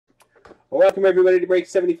Welcome everybody to Break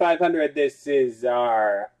 7500. This is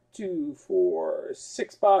our 2, 4,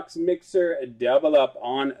 6 box mixer double up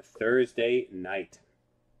on Thursday night.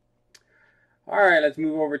 Alright, let's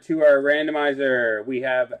move over to our randomizer. We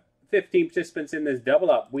have 15 participants in this double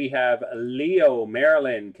up. We have Leo,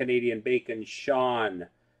 Marilyn, Canadian Bacon, Sean.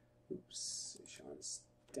 Oops, Sean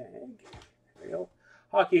Stagg. There we go.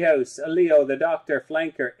 Hockey House, Leo, the Doctor,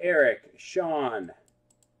 Flanker, Eric, Sean.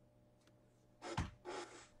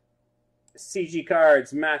 CG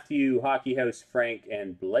Cards, Matthew, Hockey House, Frank,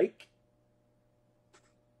 and Blake.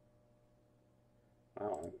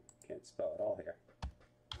 Oh, I can't spell it all here.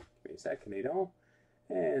 Give me a second, Canado.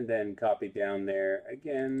 And then copy down there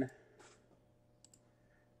again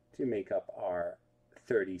to make up our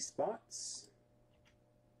 30 spots.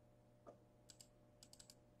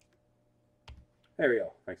 There we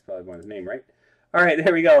go. I spelled everyone's name right. All right,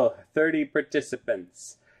 there we go. 30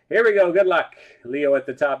 participants. Here we go. Good luck. Leo at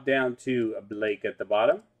the top down to Blake at the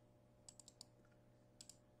bottom.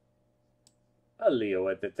 A Leo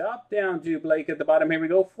at the top down to Blake at the bottom. Here we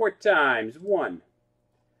go. 4 times. 1,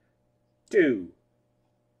 2,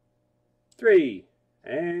 3,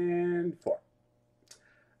 and 4.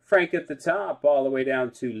 Frank at the top all the way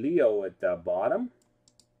down to Leo at the bottom.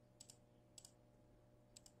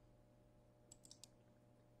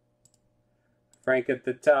 Frank at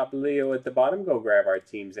the top, Leo at the bottom. Go grab our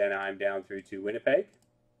teams. Anaheim down through to Winnipeg.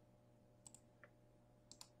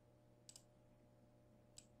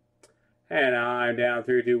 Anaheim down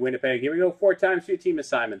through to Winnipeg. Here we go. 4 times for your team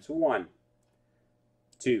assignments. 1,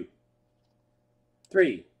 2,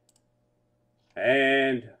 3,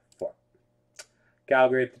 and 4.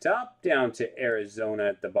 Calgary at the top, down to Arizona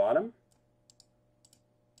at the bottom.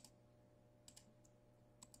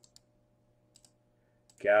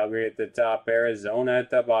 Calgary at the top, Arizona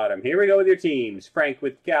at the bottom. Here we go with your teams. Frank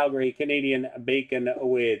with Calgary, Canadian Bacon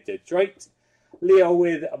with Detroit, Leo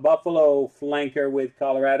with Buffalo, Flanker with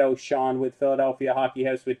Colorado, Sean with Philadelphia, Hockey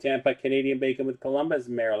House with Tampa, Canadian Bacon with Columbus,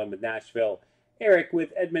 Maryland with Nashville, Eric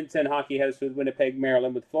with Edmonton, Hockey House with Winnipeg,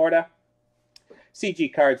 Maryland with Florida,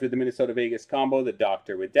 CG Cards with the Minnesota Vegas combo, the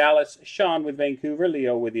Doctor with Dallas, Sean with Vancouver,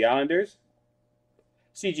 Leo with the Islanders,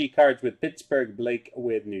 CG Cards with Pittsburgh, Blake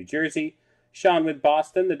with New Jersey, Sean with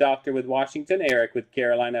Boston, the Doctor with Washington, Eric with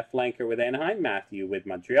Carolina, Flanker with Anaheim, Matthew with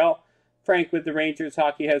Montreal, Frank with the Rangers,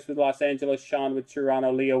 Hockey House with Los Angeles, Sean with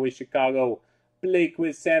Toronto, Leo with Chicago, Blake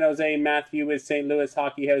with San Jose, Matthew with St. Louis,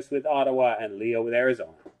 Hockey House with Ottawa, and Leo with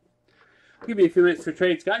Arizona. I'll give you a few minutes for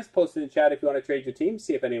trades, guys. Post in the chat if you want to trade your team.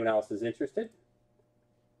 See if anyone else is interested.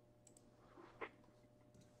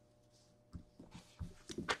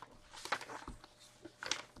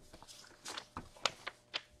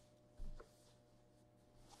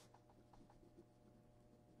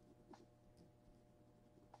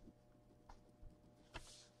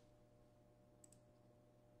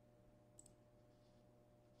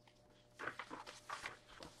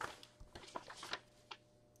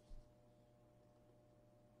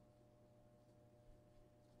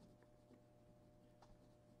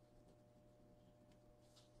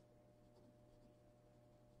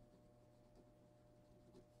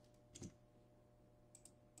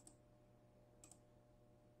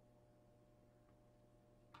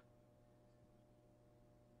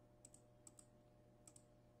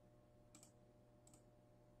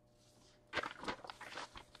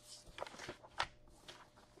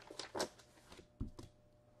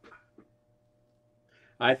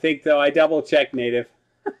 I think, though, I double-checked, Native.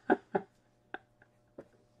 I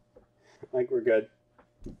think we're good.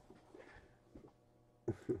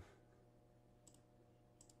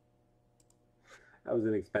 That was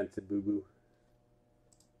an expensive boo-boo.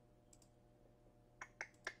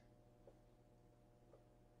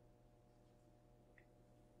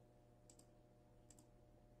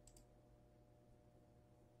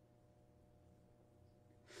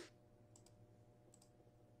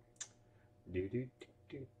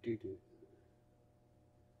 Do-do.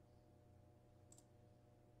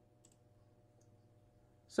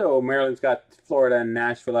 So Maryland's got Florida and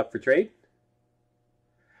Nashville up for trade.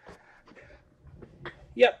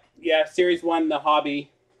 Yep, yeah. Series 1, the hobby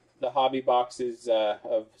boxes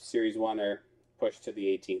of Series 1 are pushed to the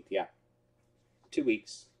 18th. Yeah, 2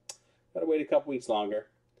 weeks. Gotta wait a couple weeks longer.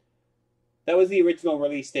 That was the original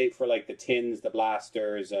release date for like the tins, the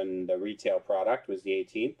blasters, and the retail product was the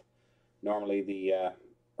 18th. Normally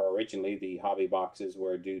originally the hobby boxes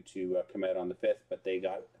were due to come out on the 5th, but they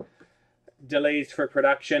got delays for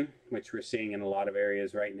production, which we're seeing in a lot of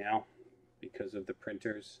areas right now because of the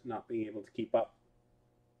printers not being able to keep up.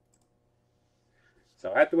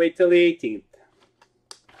 So I have to wait till the 18th.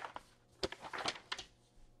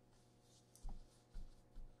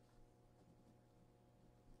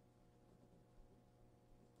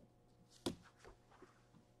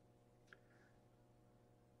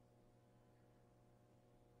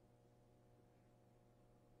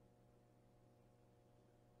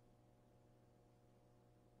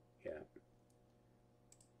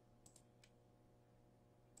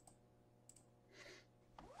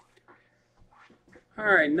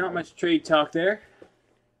 All right, not much trade talk there.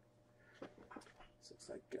 Looks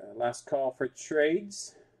like last call for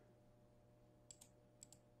trades.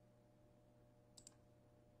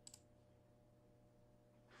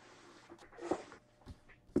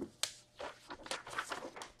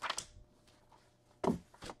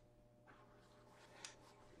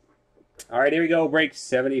 All right, here we go. Break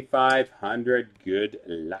 7,500. Good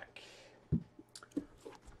luck.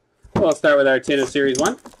 We'll start with our tin of Series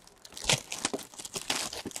 1.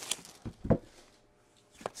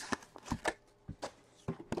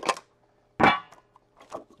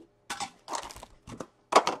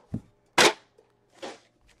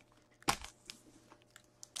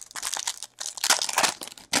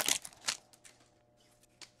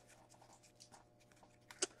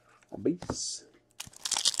 Base.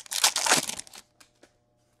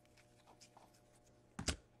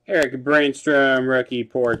 Eric Brandstrom, rookie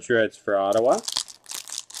portraits for Ottawa.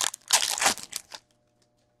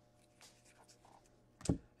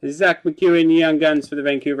 Zach McEwen, Young Guns for the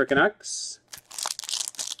Vancouver Canucks.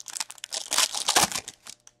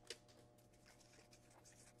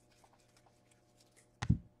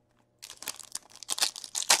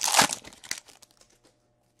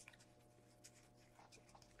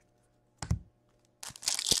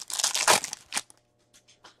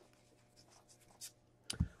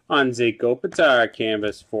 Anze Kopitar,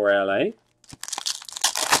 canvas for LA.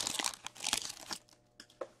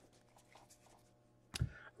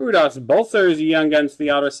 Rudolph Bolsers, Young Guns for the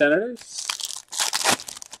Ottawa Senators.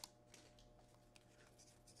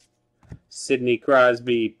 Sidney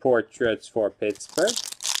Crosby, portraits for Pittsburgh.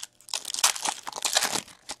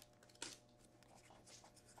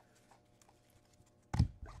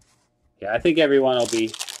 Yeah, I think everyone will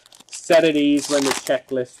be set at ease when the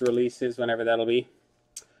checklist releases, whenever that'll be.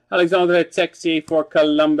 Alexandre Texier for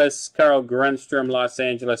Columbus, Carl Grunstrom, Los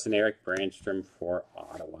Angeles, and Eric Brandstrom for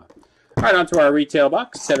Ottawa. All right, on to our retail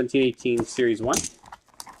box, 17-18 Series 1.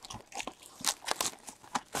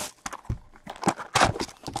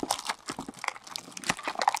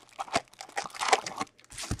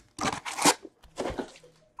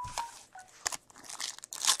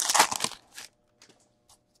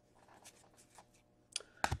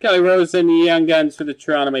 Kelly Rosen, Young Guns for the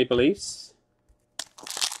Toronto Maple Leafs.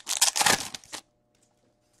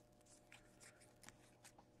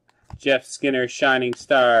 Jeff Skinner, Shining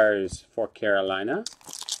Stars for Carolina.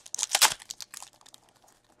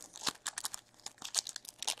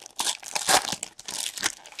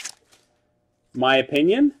 My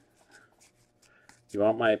opinion? You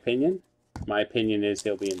want my opinion? My opinion is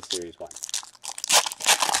he'll be in Series 1.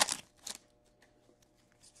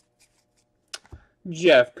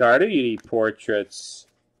 Jeff Carter, you need portraits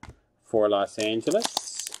for Los Angeles.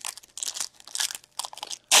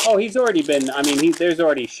 Oh, he's already been. I mean, there's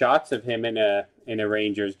already shots of him in a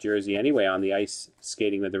Rangers jersey anyway on the ice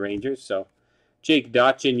skating with the Rangers. So, Jake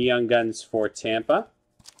Dotchin, Young Guns for Tampa.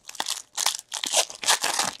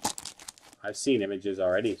 I've seen images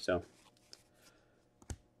already. So,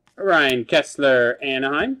 Ryan Kessler,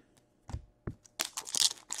 Anaheim.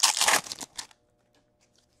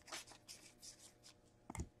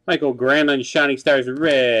 Michael Granlund, Shining Stars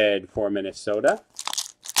Red for Minnesota.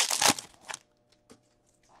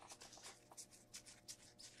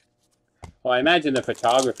 Well, I imagine the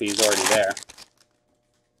photography is already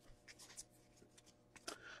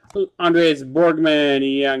there. Andreas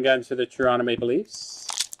Borgman, Young Guns for the Toronto Maple Leafs.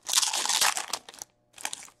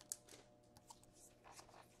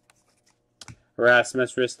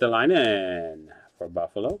 Rasmus Ristolainen for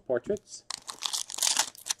Buffalo, portraits.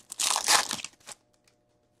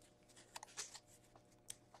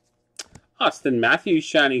 Austin Matthews,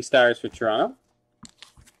 Shining Stars for Toronto.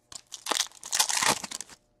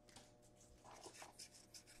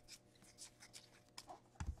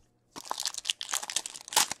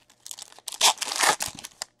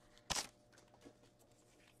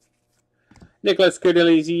 Nicholas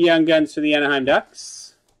Kurdelis, Young Guns for the Anaheim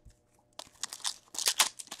Ducks.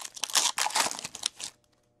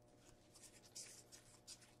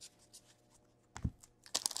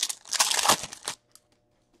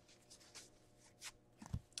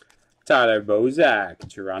 Tyler Bozak,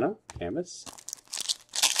 Toronto, canvas.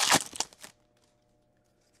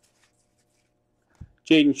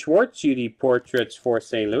 Jaden Schwartz, UD portraits for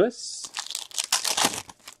St. Louis.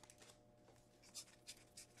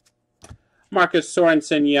 Marcus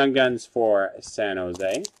Sorensen, Young Guns for San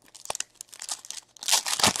Jose.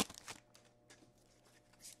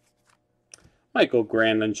 Michael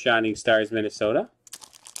Granlund, Shining Stars, Minnesota.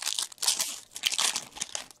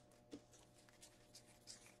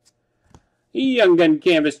 Young Gun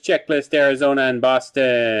Canvas Checklist, Arizona and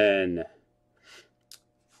Boston.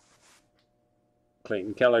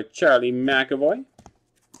 Clayton Keller, Charlie McAvoy.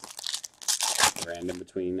 Random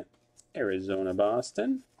between Arizona,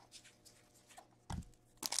 Boston.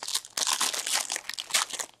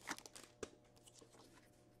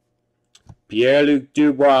 Pierre-Luc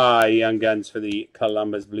Dubois, Young Guns for the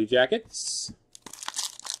Columbus Blue Jackets.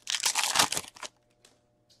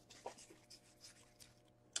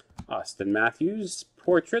 Austin Matthews,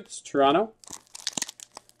 Portraits, Toronto.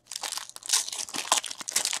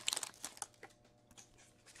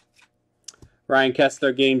 Ryan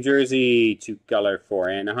Kessler, game jersey, 2-color for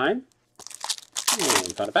Anaheim.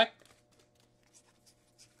 And front of pack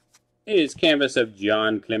is canvas of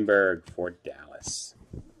John Klimberg for Dallas.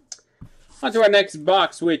 On to our next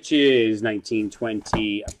box, which is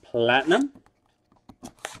 1920 Platinum.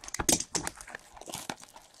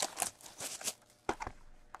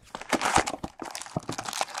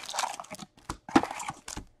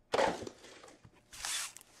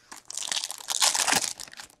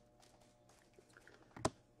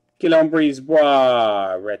 Guillaume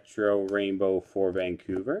Brisebois, Retro Rainbow for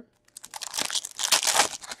Vancouver.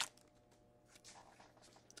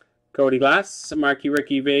 Cody Glass, Marquee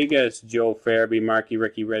Ricky Vegas, Joe Farabee, Marquee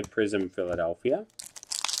Ricky Red Prism, Philadelphia.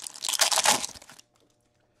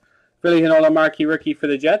 Philly Hinola, Marquee Ricky for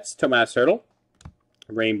the Jets, Tomas Hertl.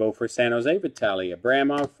 Rainbow for San Jose, Vitaly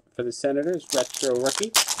Abramov for the Senators, Retro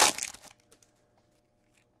Rookie.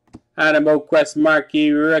 Adam Oquest,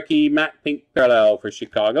 Marquee Rookie, Matt Pink Parallel for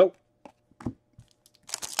Chicago.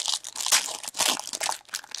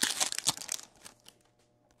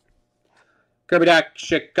 Kirby Dach,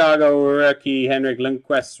 Chicago Rookie, Henrik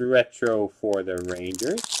Lundqvist, Retro for the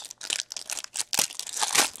Rangers.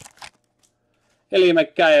 Ilya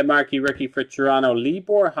Mikheyev, Marquee Rookie for Toronto.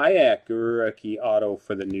 Libor Hayek, Rookie Auto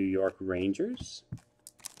for the New York Rangers.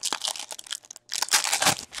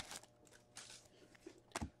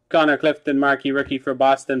 Connor Clifton, Marquee Rookie for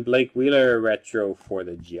Boston. Blake Wheeler, Retro for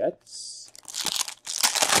the Jets.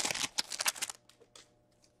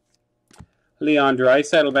 Leon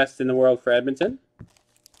Draisaitl, Best in the World for Edmonton.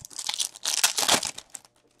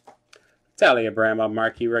 Vitaly Abramov,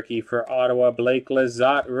 Marquee Rookie for Ottawa. Blake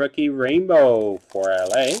Lizotte, Rookie Rainbow for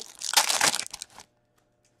LA.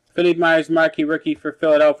 Philippe Myers, Marquee Rookie for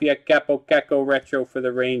Philadelphia. Capo Keko, Retro for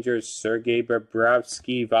the Rangers. Sergei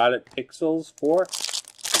Bobrovsky, Violet Pixels for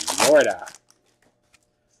Florida.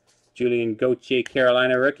 Julian Gauthier,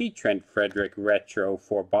 Carolina Rookie. Trent Frederick, Retro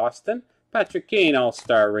for Boston. Patrick Kane,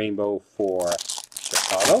 All-Star Rainbow for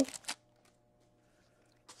Chicago.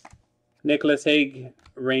 Nicholas Hague,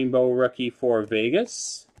 Rainbow Rookie for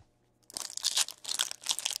Vegas.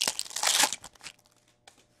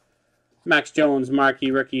 Max Jones,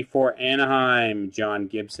 Marquee Rookie for Anaheim. John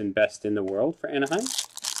Gibson, Best in the World for Anaheim.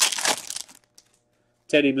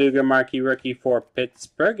 Teddy Bluger, Marquee Rookie for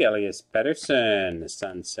Pittsburgh. Elias Pettersson,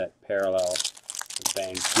 Sunset Parallel for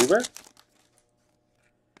Vancouver.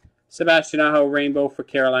 Sebastian Aho, Rainbow for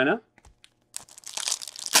Carolina.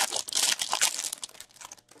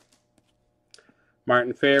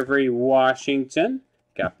 Martin Fairbury, Washington.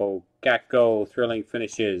 Capo Kakko, Thrilling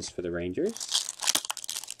Finishes for the Rangers.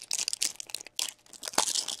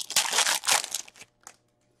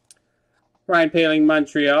 Ryan Paling,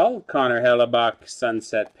 Montreal. Connor Hellebuck,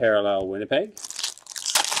 Sunset Parallel, Winnipeg.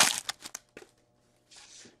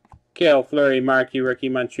 Cale Fleury, Marquee Rookie,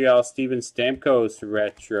 Montreal. Steven Stamkos,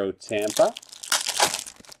 Retro, Tampa.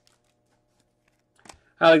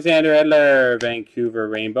 Alexander Edler, Vancouver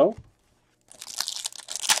Rainbow.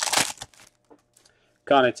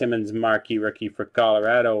 Connor Timmins, Marquee Rookie for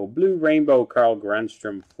Colorado. Blue Rainbow, Carl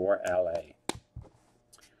Grundstrom for LA.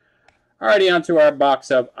 Alrighty, on to our box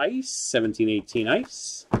of ice, 1718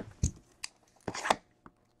 ice.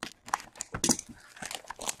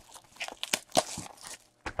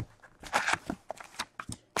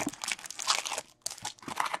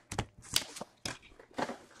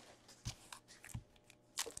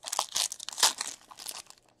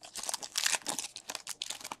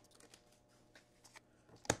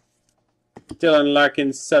 Dylan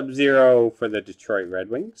Larkin, Sub-Zero for the Detroit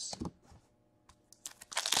Red Wings.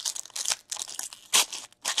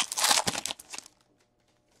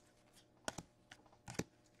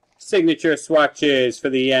 Signature swatches for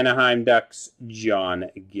the Anaheim Ducks,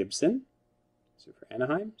 John Gibson. So for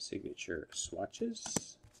Anaheim, signature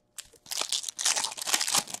swatches.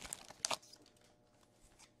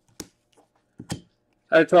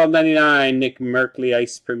 Out of 12.99, Nick Merkley,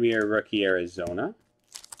 Ice Premier Rookie, Arizona.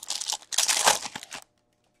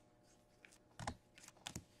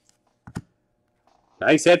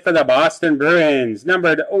 Nice hit for the Boston Bruins.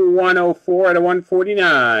 Numbered 104 to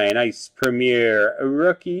 149. Ice Premier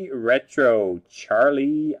Rookie Retro,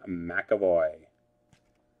 Charlie McAvoy.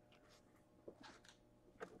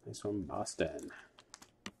 Nice one, Boston.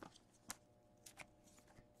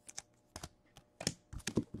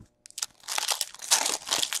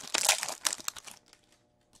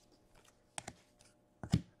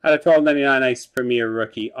 Out of 12.99, nice Premier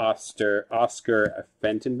rookie Oscar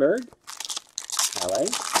Fentonberg. LA.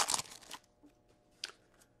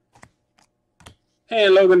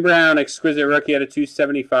 And Logan Brown, exquisite rookie out of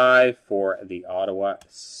 275 for the Ottawa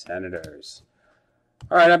Senators.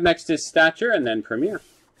 All right, up next is Stature and then Premier.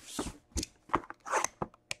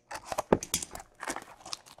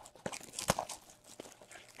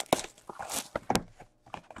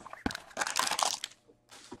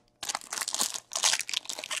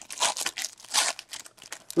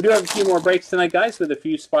 We do have a few more breaks tonight, guys, with a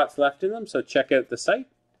few spots left in them, so check out the site.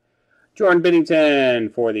 Jordan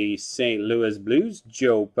Binnington for the St. Louis Blues.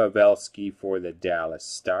 Joe Pavelski for the Dallas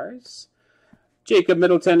Stars. Jacob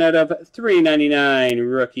Middleton out of $3.99,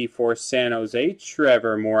 rookie for San Jose.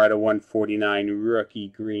 Trevor Moore out of $149, rookie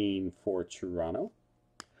green for Toronto.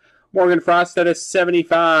 Morgan Frost out of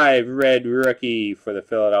 $75, red rookie for the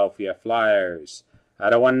Philadelphia Flyers.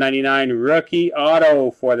 Out of $199, rookie auto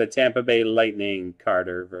for the Tampa Bay Lightning,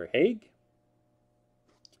 Carter Verhaeghe.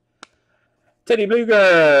 Teddy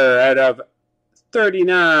Blueger out of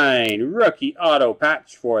 $39, rookie auto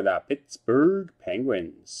patch for the Pittsburgh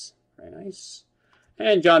Penguins. Very nice.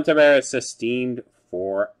 And John Tavares, esteemed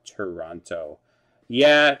for Toronto.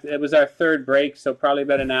 Yeah, it was our third break, so probably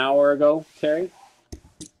about an hour ago, Terry.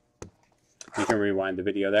 You can rewind the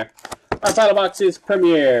video there. Our final box is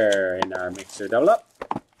Premier in our mixer double up.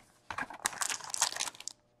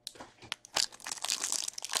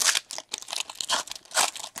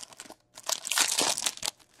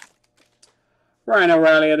 Ryan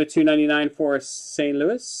O'Reilly out of $2.99 for St.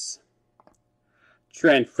 Louis.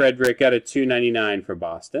 Trent Frederick out of $2.99 for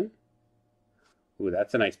Boston. Ooh,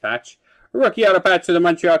 that's a nice patch. Rookie auto patch for the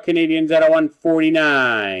Montreal Canadiens out of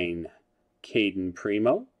 $149. Caden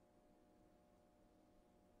Primo.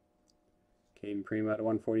 Caden Primo out of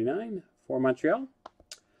 $149 for Montreal.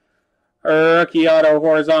 Rookie auto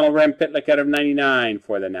horizontal Rem Pitlick out of $99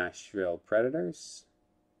 for the Nashville Predators.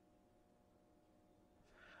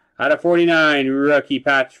 Out of $49, rookie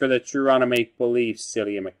patch for the Toronto Maple Leafs,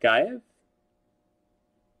 Ilya Mikheyev.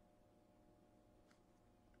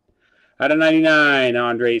 Out of $99,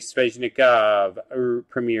 Andrei Svechnikov,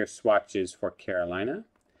 premier swatches for Carolina.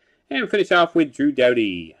 And finish off with Drew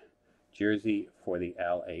Doughty, jersey for the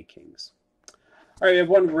LA Kings. All right, we have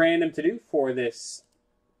one random to do for this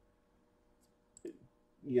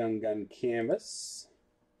Young Gun canvas.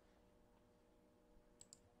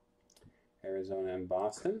 Arizona and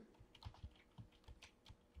Boston.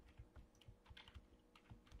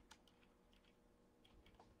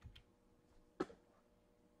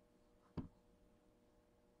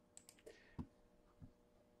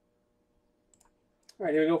 All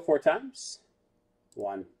right, here we go 4 times.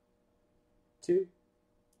 1, 2,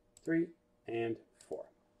 3, and 4.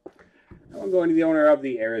 Now I'm going to the owner of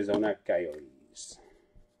the Arizona Coyotes.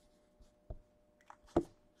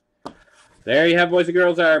 There you have, boys and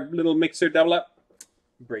girls, our little mixer double up.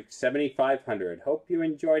 Break 7,500. Hope you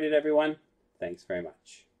enjoyed it, everyone. Thanks very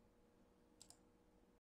much.